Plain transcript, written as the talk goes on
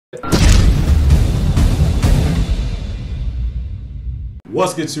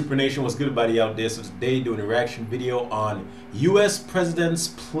What's good, Super Nation? What's good, everybody out there? So today, doing a reaction video on U.S. Presidents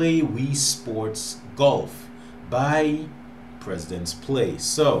Play Wii Sports Golf by Presidents Play.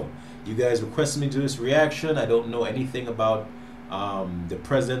 So, you guys requested me to do this reaction. I don't know anything about the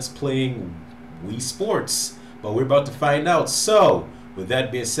presidents playing Wii Sports, but we're about to find out. So, with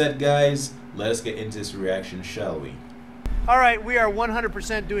that being said, guys, let us get into this reaction, shall we? All right, we are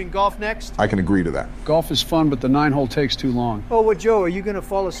 100% doing golf next. I can agree to that. Golf is fun, but the 9-hole takes too long. Oh, what, Joe? Are you going to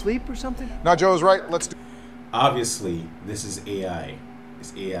fall asleep or something? Now, Joe's right. Let's Obviously, this is AI.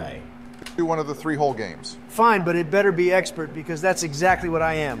 It's AI. do one of the 3-hole games. Fine, but it better be expert because that's exactly what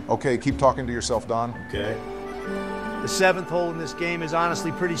I am. Okay, keep talking to yourself, Don. Okay. The 7th hole in this game is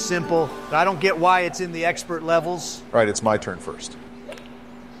honestly pretty simple. I don't get why it's in the expert levels. Right, it's my turn first.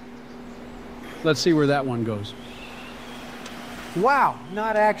 Let's see where that one goes. Wow,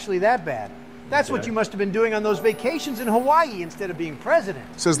 not actually that bad. That's what you must have been doing on those vacations in Hawaii instead of being president.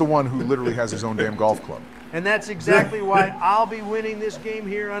 Says the one who literally has his own damn golf club. And that's exactly why I'll be winning this game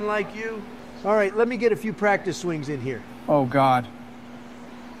here, unlike you. All right, let me get a few practice swings in here. Oh, God.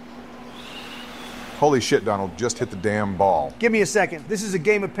 Holy shit, Donald, just hit the damn ball. Give me a second. This is a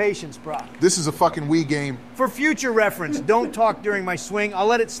game of patience, Brock. This is a fucking Wii game. For future reference, don't talk during my swing. I'll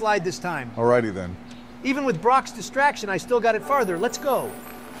let it slide this time. Alrighty then. Even with Brock's distraction, I still got it farther. Let's go.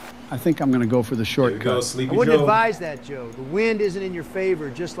 I think I'm going to go for the Here we go, shortcut. Sleepy I wouldn't Joe. advise that, Joe. The wind isn't in your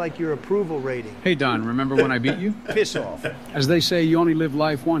favor, just like your approval rating. Hey, Don, remember when I beat you? Piss off. As they say, you only live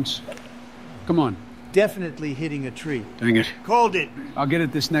life once. Come on. Definitely hitting a tree. Dang it. Called it. I'll get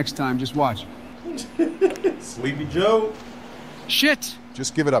it this next time. Just watch. Sleepy Joe. Shit!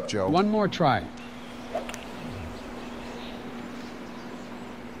 Just give it up, Joe. One more try.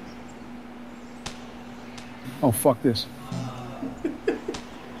 Oh, fuck this.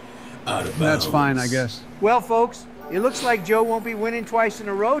 Out of That's bounds. fine, I guess. Well, folks, it looks like Joe won't be winning twice in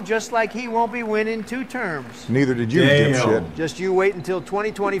a row, just like he won't be winning 2 terms. Neither did you, Damn. dipshit. Just you wait until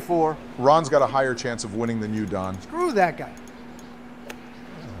 2024. Ron's got a higher chance of winning than you, Don. Screw that guy.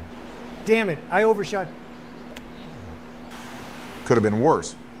 Damn it, I overshot. Could have been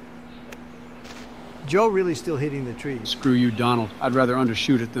worse. Joe really still hitting the trees. Screw you, Donald. I'd rather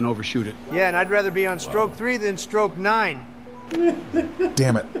undershoot it than overshoot it. Yeah, and I'd rather be on stroke 3 than stroke 9.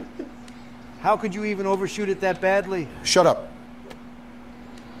 Damn it. How could you even overshoot it that badly? Shut up.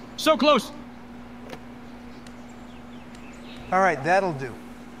 So close! All right, that'll do.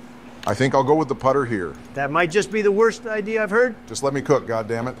 I think I'll go with the putter here. That might just be the worst idea I've heard. Just let me cook,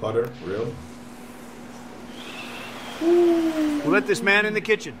 goddammit. Putter, real. We'll let this man in the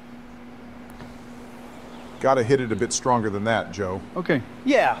kitchen. Gotta hit it a bit stronger than that, Joe. Okay.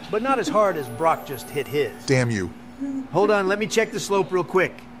 Yeah, but not as hard as Brock just hit his. Damn you. Hold on, let me check the slope real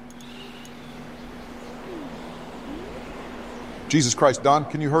quick. Jesus Christ, Don,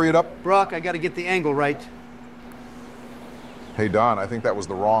 can you hurry it up? Brock, I gotta get the angle right. Hey, Don, I think that was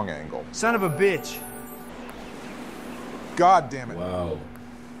the wrong angle. Son of a bitch. God damn it. Wow.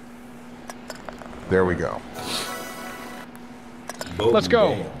 There we go. Boom, Let's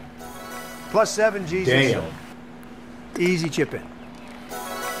go. Damn. +7, Jesus. Damn. Easy chip in.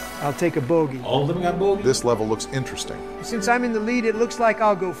 I'll take a bogey. All of them got bogey? This level looks interesting. Since I'm in the lead, it looks like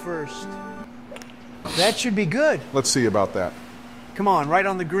I'll go first. That should be good. Let's see about that. Come on, right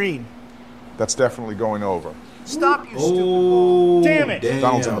on the green. That's definitely going over. Stop, you stupid Oh, ball. Damn it.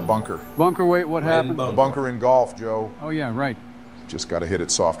 Donald's in the bunker. Bunker, wait, what Right in happened? bunker. The bunker in golf, Joe. Oh, yeah, right. Just gotta hit it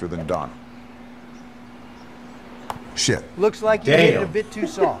softer than Don. Shit. Looks like you hit it Damn. a bit too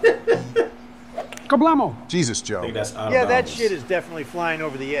soft. Kablamo! Jesus, I Joe. think that's out of Yeah, that bounds. shit is definitely flying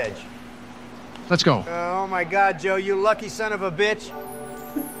over the edge. Let's go. Oh my God, Joe, you lucky son of a bitch.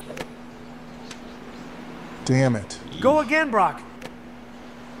 Damn it. Go again, Brock.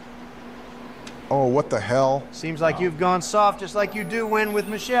 Oh, what the hell? Seems like you've gone soft just like you do when with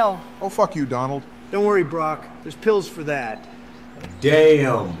Michelle. Oh, fuck you, Donald. Don't worry, Brock. There's pills for that.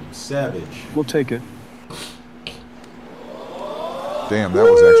 Damn. Savage. We'll take it. Damn, that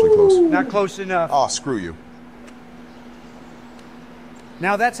was actually close. Not close enough. Oh, screw you.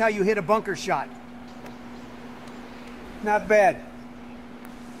 Now that's how you hit a bunker shot. Not bad.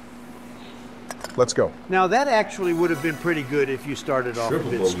 Let's go. Now that actually would have been pretty good if you started off Triple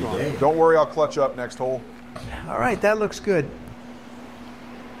a bit bogey. strong. Damn. Don't worry, I'll clutch up next hole. All right, that looks good.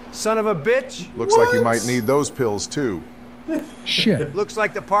 Son of a bitch. Looks like you might need those pills, too. Shit. Looks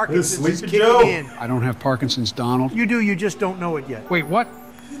like the Parkinson's is Sleepy kicking Joe. in. I don't have Parkinson's, Donald. You do, you just don't know it yet. Wait, what?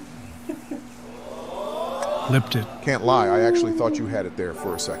 Lipped it. Can't lie, I actually thought you had it there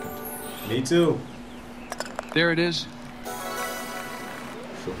for a second. Me too. There it is.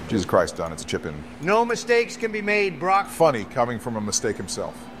 Jesus Christ, Don, it's a chip in. No mistakes can be made, Brock. Funny coming from a mistake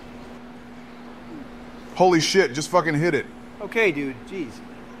himself. Holy shit, just fucking hit it. Okay, dude. Jeez.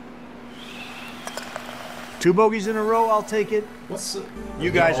 2 bogeys in a row, I'll take it. You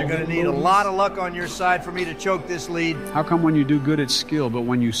guys are going to need a lot of luck on your side for me to choke this lead. How come when you do good it's skill, but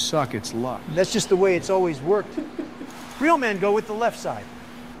when you suck it's luck? That's just the way it's always worked. Real men go with the left side.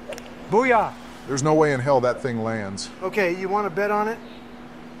 Booyah. There's no way in hell that thing lands. Okay, you want to bet on it?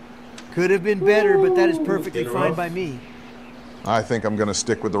 Could have been better, but that is perfectly fine by me. I think I'm gonna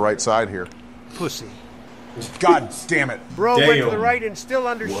stick with the right side here. Pussy. God damn it. Bro went to the right and still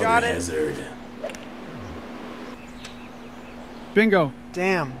undershot it. Bingo.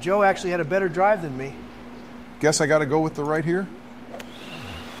 Damn, Joe actually had a better drive than me. Guess I gotta go with the right here?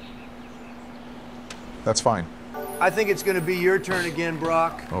 That's fine. I think it's going to be your turn again,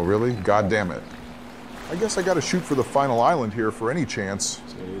 Brock. Oh, really? God damn it. I guess I gotta shoot for the final island here for any chance.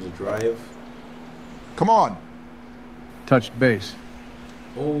 So use a drive. Come on. Touched base.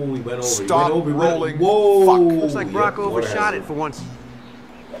 Oh, he went over. Stop he went over. rolling. Whoa. Fuck. Looks like Brock overshot it for once.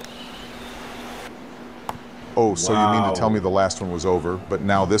 Oh, so you mean Wow. to tell me the last one was over, but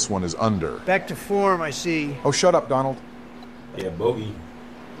now this one is under? Back to form, I see. Oh, shut up, Donald. Yeah, bogey.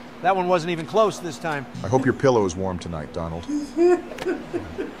 That one wasn't even close this time. I hope your pillow is warm tonight, Donald.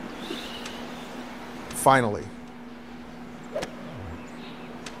 Finally.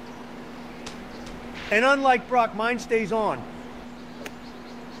 And unlike Brock, mine stays on.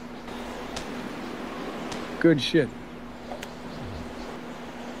 Good shit.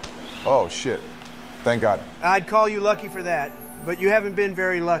 Oh, shit. Thank God. I'd call you lucky for that, but you haven't been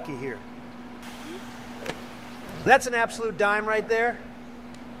very lucky here. That's an absolute dime right there.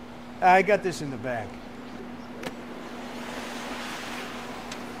 I got this in the bag.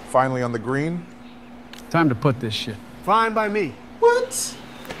 Finally on the green. Time to put this shit. Fine by me. What?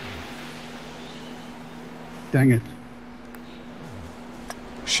 Dang it.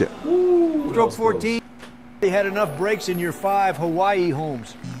 Shit. Stroke 14. You had enough breaks in your 5 Hawaii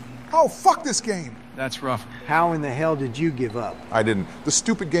homes. Oh, fuck this game. That's rough. How in the hell did you give up? I didn't. The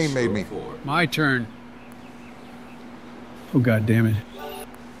stupid game made me. My turn. Oh, God damn it.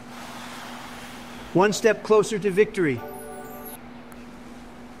 One step closer to victory.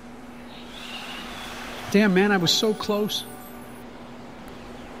 Damn, man, I was so close.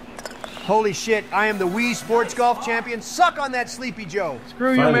 Holy shit, I am the Wii Sports Golf Champion. Suck on that, Sleepy Joe.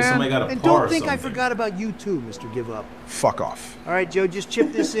 Screw you, Finally, somebody man. got a And par don't or think I something. forgot about you too, Mr. Give Up. Fuck off. All right, Joe, just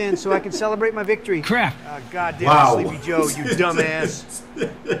chip this in so I can celebrate my victory. Crap. Goddamn Wow. Sleepy Joe, you dumbass.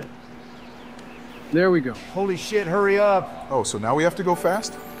 There we go. Holy shit, hurry up. Oh, so now we have to go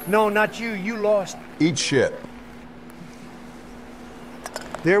fast? No, not you. You lost. Eat shit.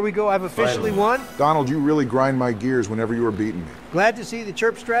 There we go. I've officially Finally. won. Donald, you really grind my gears whenever you were beating me. Glad to see the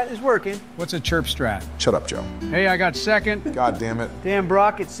chirp strat is working. What's a chirp strat? Shut up, Joe. Hey, I got second. God damn it. Damn,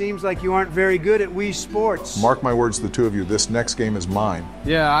 Brock, it seems like you aren't very good at Wii Sports. Mark my words, the two of you, this next game is mine.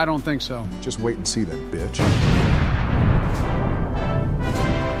 Yeah, I don't think so. Just wait and see then, bitch.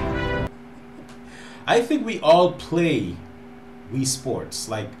 I think we all play Wii Sports.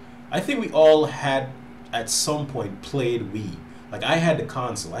 Like, I think we all had at some point played Wii. Like, I had the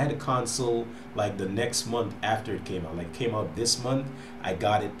console. I had the console like the next month after it came out. Like, it came out this month, I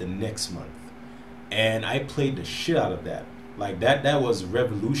got it the next month. And I played the shit out of that. Like, that was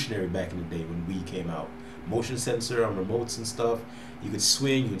revolutionary back in the day when Wii came out. Motion sensor on remotes and stuff. You could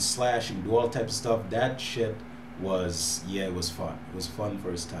swing, you could slash, you could do all types of stuff. That shit was, yeah, it was fun. It was fun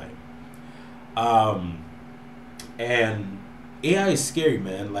for its time. And AI is scary,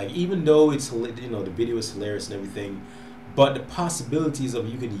 man. Like, even though it's, you know, the video is hilarious and everything, but the possibilities of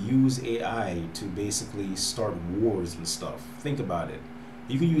you can use AI to basically start wars and stuff. Think about it.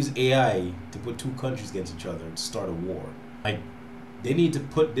 You can use AI to put two countries against each other and start a war. Like, they need to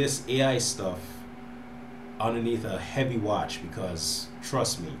put this AI stuff underneath a heavy watch, because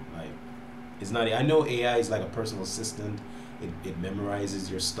trust me, like, it's not. I know AI is like a personal assistant. It memorizes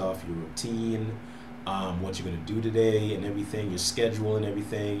your stuff, your routine, what you're gonna do today, and everything, your schedule and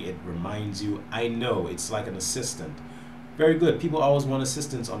everything. It reminds you. I know it's like an assistant. Very good. People always want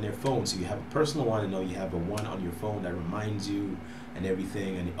assistants on their phone, so you have a personal one, and know you have a one on your phone that reminds you and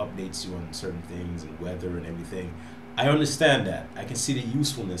everything, and it updates you on certain things and weather and everything. I understand that. I can see the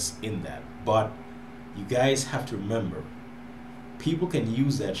usefulness in that, but you guys have to remember, people can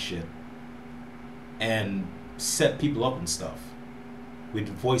use that shit and set people up and stuff with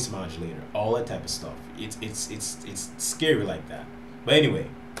voice modulator, all that type of stuff. It's scary like that. But anyway,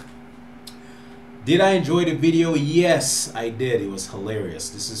 did I enjoy the video? Yes, I did. It was hilarious.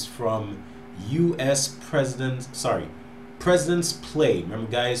 This is from President's Play.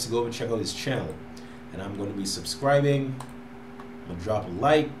 Remember, guys, to go over and check out his channel. And I'm going to be subscribing. I'm going to drop a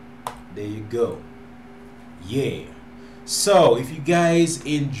like. There you go. Yeah. So, if you guys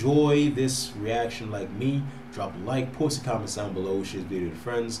enjoy this reaction like me, drop a like, post a comment down below, share this video to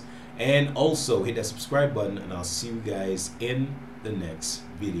friends, and also hit that subscribe button, and I'll see you guys in the next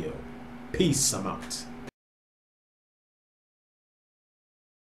video. Peace. I'm out.